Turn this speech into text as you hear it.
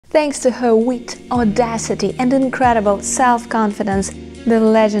Thanks to her wit, audacity and incredible self-confidence, the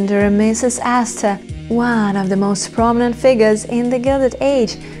legendary Mrs. Astor, one of the most prominent figures in the Gilded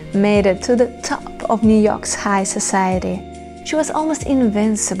Age, made it to the top of New York's high society. She was almost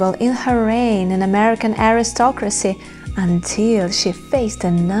invincible in her reign in American aristocracy until she faced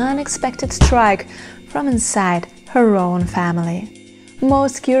an unexpected strike from inside her own family.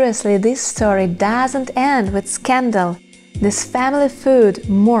 Most curiously, this story doesn't end with scandal. This family feud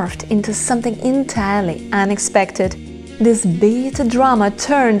morphed into something entirely unexpected. This bitter drama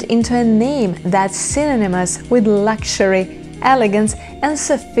turned into a name that's synonymous with luxury, elegance and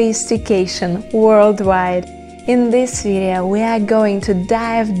sophistication worldwide. In this video, we are going to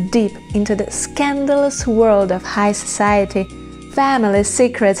dive deep into the scandalous world of high society, family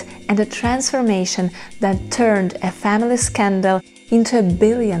secrets and a transformation that turned a family scandal into a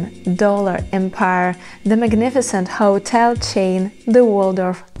billion-dollar empire, the magnificent hotel chain, the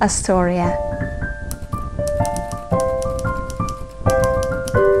Waldorf-Astoria.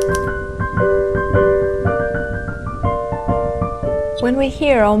 When we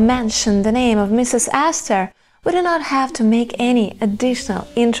hear or mention the name of Mrs. Astor, we do not have to make any additional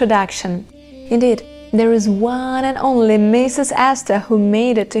introduction. Indeed, there is one and only Mrs. Astor who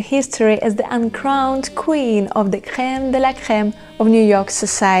made it to history as the uncrowned queen of the crème de la crème of New York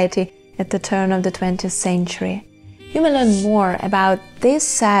society at the turn of the 20th century. You may learn more about this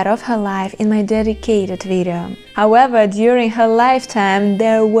side of her life in my dedicated video. However, during her lifetime,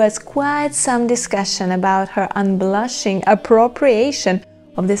 there was quite some discussion about her unblushing appropriation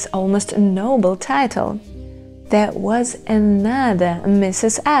of this almost noble title. There was another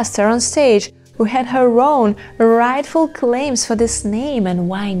Mrs. Astor on stage who had her own rightful claims for this name, and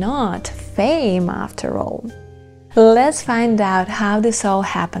why not? Fame, after all. Let's find out how this all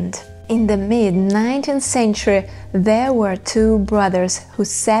happened. In the mid-19th century, there were two brothers who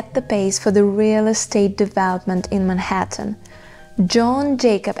set the pace for the real estate development in Manhattan. John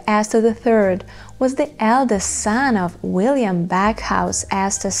Jacob Astor III was the eldest son of William Backhouse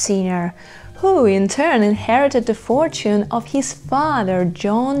Astor Sr., who in turn inherited the fortune of his father,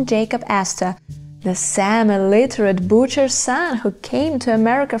 John Jacob Astor, the semi-literate butcher's son who came to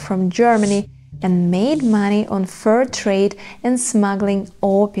America from Germany and made money on fur trade and smuggling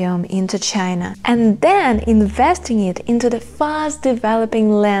opium into China, and then investing it into the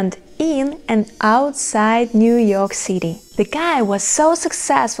fast-developing land in and outside New York City. The guy was so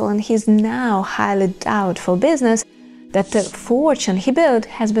successful in his now highly doubtful business that the fortune he built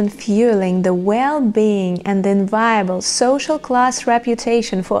has been fueling the well-being and the enviable social class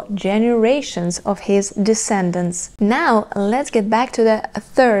reputation for generations of his descendants. Now, let's get back to the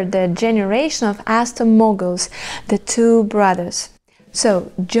third generation of Astor moguls, the two brothers.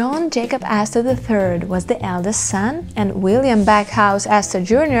 So, John Jacob Astor III was the eldest son, and William Backhouse Astor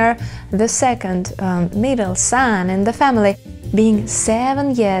Jr., the second middle son in the family, being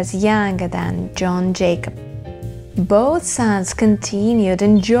 7 years younger than John Jacob. Both sons continued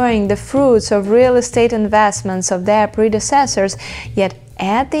enjoying the fruits of real estate investments of their predecessors, yet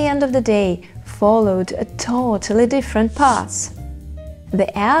at the end of the day followed totally different paths.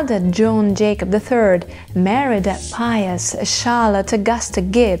 The elder John Jacob III married a pious Charlotte Augusta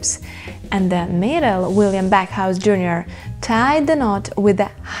Gibbs, and the middle William Backhouse Jr. tied the knot with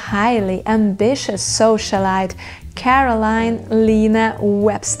the highly ambitious socialite Caroline Lena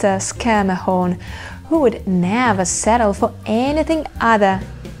Webster Schermerhorn, who would never settle for anything other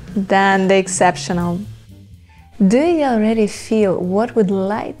than the exceptional. Do you already feel what would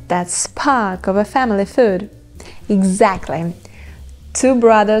light that spark of a family feud? Exactly. Two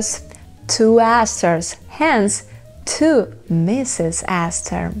brothers, two Astors, hence two Mrs.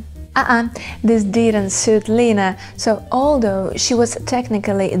 Astor. This didn't suit Lena, so although she was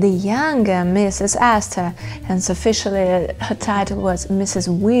technically the younger Mrs. Astor, hence officially her title was Mrs.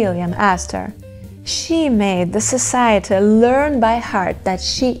 William Astor, she made the society learn by heart that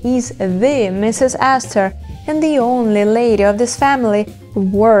she is the Mrs. Astor and the only lady of this family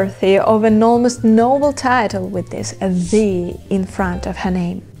worthy of an almost noble title with this "the" in front of her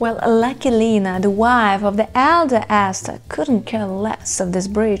name. Well, lucky Lena, the wife of the elder Astor, couldn't care less of this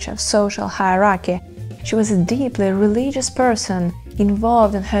breach of social hierarchy. She was a deeply religious person,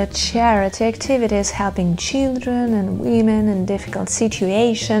 involved in her charity activities, helping children and women in difficult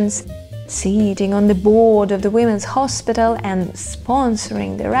situations, sitting on the board of the Women's Hospital and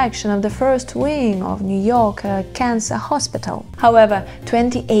sponsoring the erection of the first wing of New York Cancer Hospital. However,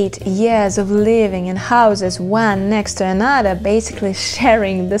 28 years of living in houses one next to another, basically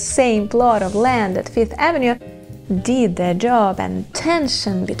sharing the same plot of land at Fifth Avenue, did their job, and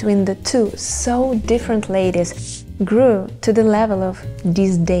tension between the two so different ladies grew to the level of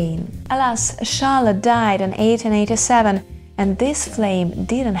disdain. Alas, Charlotte died in 1887, and this flame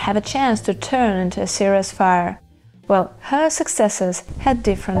didn't have a chance to turn into a serious fire. Well, her successors had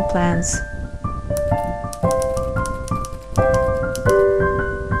different plans.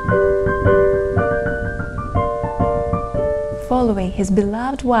 Following his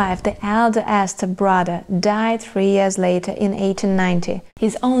beloved wife, the elder Astor brother died 3 years later in 1890.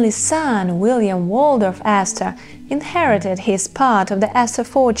 His only son, William Waldorf-Astor, inherited his part of the Astor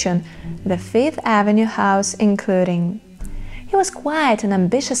fortune, the Fifth Avenue house including. He was quite an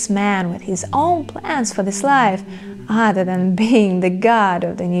ambitious man with his own plans for this life, other than being the god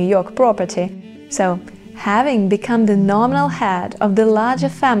of the New York property. So, having become the nominal head of the larger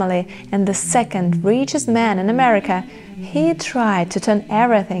family and the second richest man in America, he tried to turn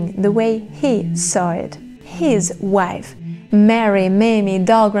everything the way he saw it. His wife, Mary Mamie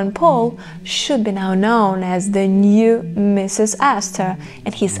Dahlgren Paul, should be now known as the new Mrs. Astor,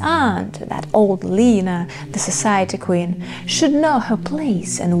 and his aunt, that old Lena, the society queen, should know her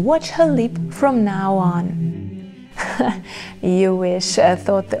place and watch her lip from now on. You wish,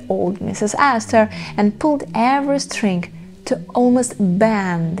 thought the old Mrs. Astor, and pulled every string to almost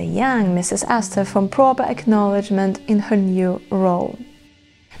ban the young Mrs. Astor from proper acknowledgement in her new role.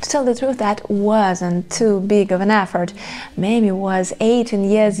 To tell the truth, that wasn't too big of an effort. Mamie was 18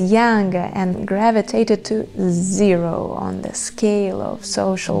 years younger and gravitated to 0 on the scale of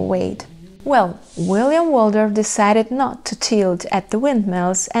social weight. Well, William Waldorf decided not to tilt at the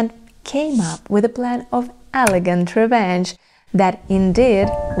windmills and came up with a plan of elegant revenge that indeed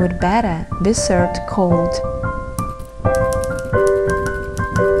would better be served cold.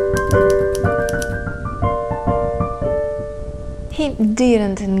 He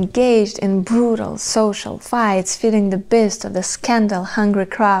didn't engage in brutal social fights feeding the beast of the scandal-hungry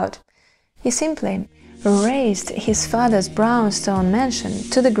crowd. He simply razed his father's brownstone mansion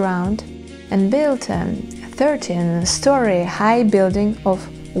to the ground and built a 13-story high building of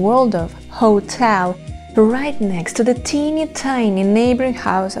Waldorf Hotel right next to the teeny-tiny neighboring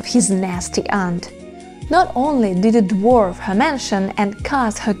house of his nasty aunt. Not only did it dwarf her mansion and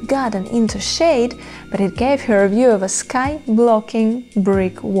cast her garden into shade, but it gave her a view of a sky-blocking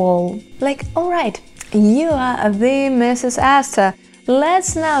brick wall. Like, alright, you are the Mrs. Astor,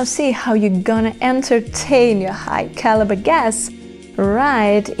 let's now see how you're gonna entertain your high-caliber guests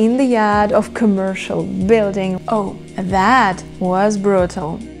right in the yard of commercial building. Oh, that was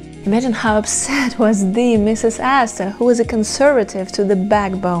brutal. Imagine how upset was the Mrs. Astor, who was a conservative to the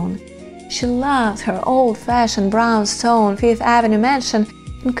backbone. She loved her old-fashioned brownstone Fifth Avenue mansion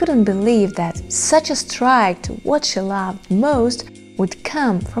and couldn't believe that such a strike to what she loved most would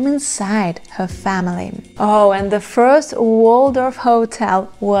come from inside her family. Oh, and the first Waldorf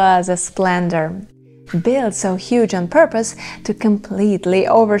Hotel was a splendor. Built so huge on purpose to completely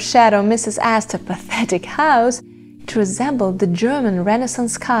overshadow Mrs. Astor's pathetic house, it resembled the German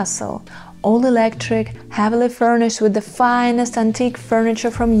Renaissance castle, all electric, heavily furnished with the finest antique furniture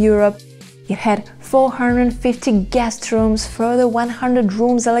from Europe. It had 450 guest rooms, further 100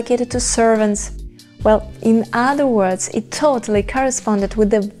 rooms allocated to servants. Well, in other words, it totally corresponded with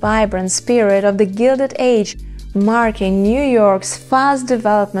the vibrant spirit of the Gilded Age, marking New York's fast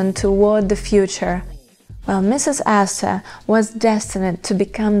development toward the future. Well, Mrs. Astor was destined to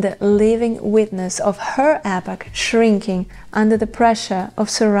become the living witness of her epoch shrinking under the pressure of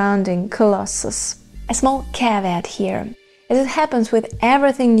surrounding colossus. A small caveat here. As it happens with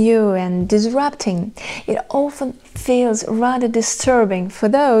everything new and disrupting, it often feels rather disturbing for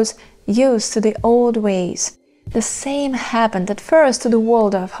those used to the old ways. The same happened at first to the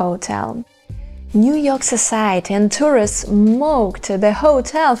Waldorf Hotel. New York society and tourists mocked the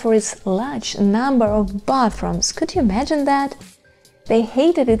hotel for its large number of bathrooms. Could you imagine that? They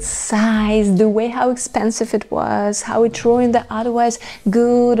hated its size, the way how expensive it was, how it ruined the otherwise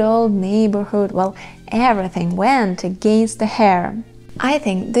good old neighborhood. Well, everything went against the hair. I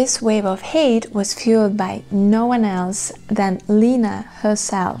think this wave of hate was fueled by no one else than Lena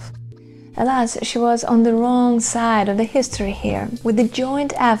herself. Alas, she was on the wrong side of the history here. With the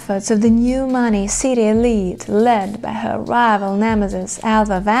joint efforts of the new money city elite, led by her rival nemesis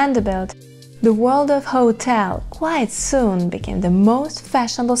Alva Vanderbilt, the Waldorf Hotel quite soon became the most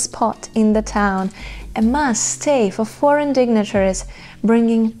fashionable spot in the town, a must-stay for foreign dignitaries,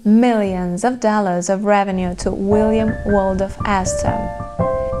 bringing millions of dollars of revenue to William Waldorf-Astor.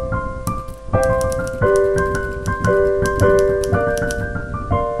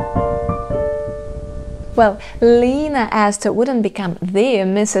 Well, Lena Astor wouldn't become the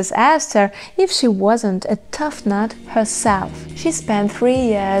Mrs. Astor if she wasn't a tough nut herself. She spent 3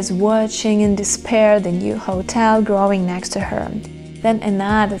 years watching in despair the new hotel growing next to her. Then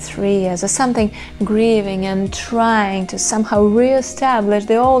another 3 years or something, grieving and trying to somehow re-establish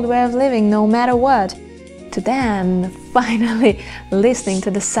the old way of living no matter what. To then, finally, listening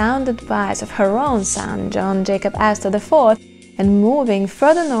to the sound advice of her own son, John Jacob Astor IV, and moving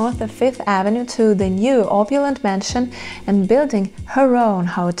further north of Fifth Avenue to the new opulent mansion and building her own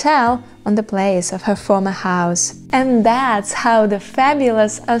hotel on the place of her former house. And that's how the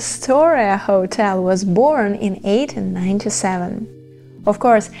fabulous Astoria Hotel was born in 1897. Of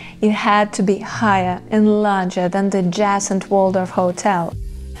course, it had to be higher and larger than the adjacent Waldorf Hotel.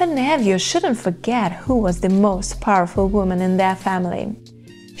 Her nephew shouldn't forget who was the most powerful woman in their family.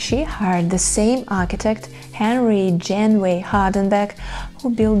 She hired the same architect, Henry Janeway Hardenberg, who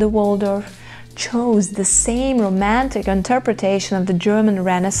built the Waldorf, chose the same romantic interpretation of the German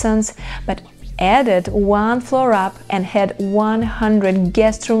Renaissance, but added 1 floor up and had 100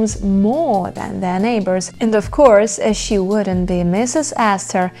 guest rooms more than their neighbors. And of course, she wouldn't be Mrs.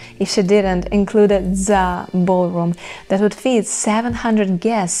 Astor if she didn't include a Tsar ballroom that would fit 700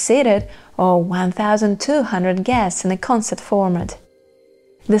 guests seated or 1,200 guests in a concert format.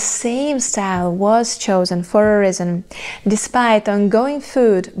 The same style was chosen for a reason. Despite ongoing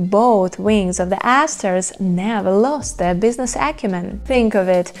feud, both wings of the Astors never lost their business acumen. Think of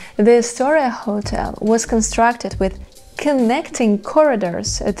it, the Astoria Hotel was constructed with connecting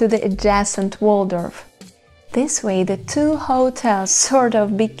corridors to the adjacent Waldorf. This way, the two hotels sort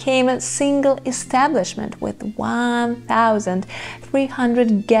of became a single establishment with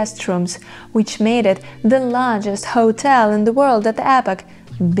 1,300 guest rooms, which made it the largest hotel in the world at the epoch,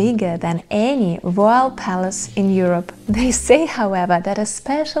 bigger than any royal palace in Europe. They say, however, that a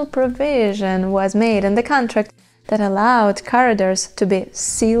special provision was made in the contract that allowed corridors to be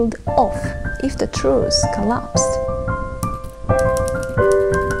sealed off if the truce collapsed.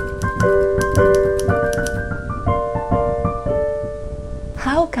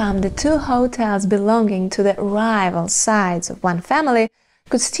 How come the two hotels belonging to the rival sides of one family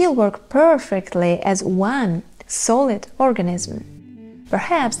could still work perfectly as one solid organism?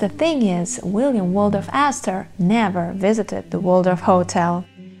 Perhaps the thing is, William Waldorf-Astor never visited the Waldorf Hotel,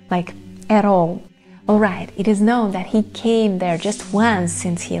 like, at all. Alright, it is known that he came there just once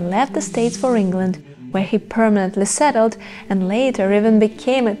since he left the States for England, where he permanently settled and later even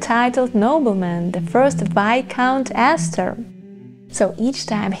became a titled nobleman, the first Viscount Astor. So each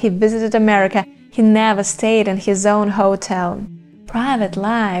time he visited America, he never stayed in his own hotel. Private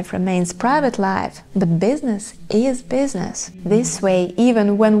life remains private life, but business is business. This way,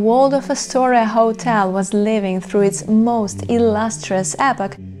 even when Waldorf-Astoria Hotel was living through its most illustrious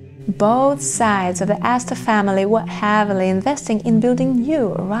epoch, both sides of the Astor family were heavily investing in building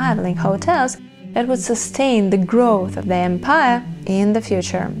new, rivaling hotels that would sustain the growth of their empire in the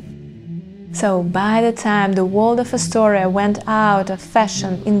future. So, by the time the Waldorf-Astoria went out of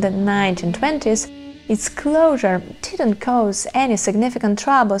fashion in the 1920s, its closure didn't cause any significant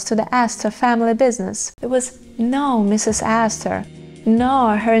troubles to the Astor family business. There was no Mrs. Astor,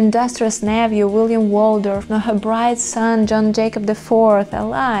 nor her industrious nephew William Waldorf, nor her bright son John Jacob IV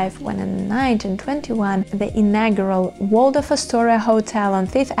alive when in 1921 the inaugural Waldorf-Astoria Hotel on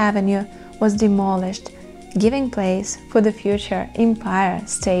Fifth Avenue was demolished, giving place for the future Empire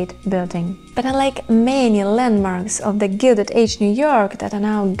State Building. But unlike many landmarks of the Gilded Age New York that are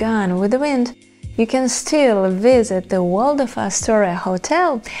now gone with the wind, you can still visit the Waldorf-Astoria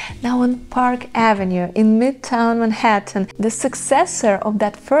Hotel, now on Park Avenue in Midtown Manhattan. The successor of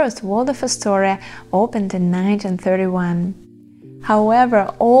that first Waldorf-Astoria opened in 1931.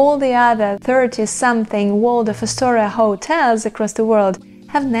 However, all the other 30-something Waldorf-Astoria hotels across the world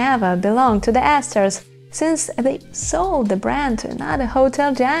have never belonged to the Astors, since they sold the brand to another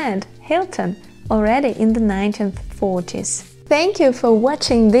hotel giant, Hilton, already in the 1940s. Thank you for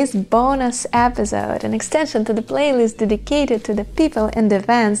watching this bonus episode, an extension to the playlist dedicated to the people and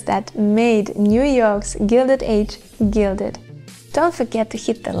events that made New York's Gilded Age gilded. Don't forget to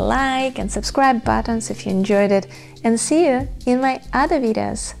hit the like and subscribe buttons if you enjoyed it, and see you in my other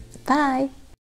videos. Bye!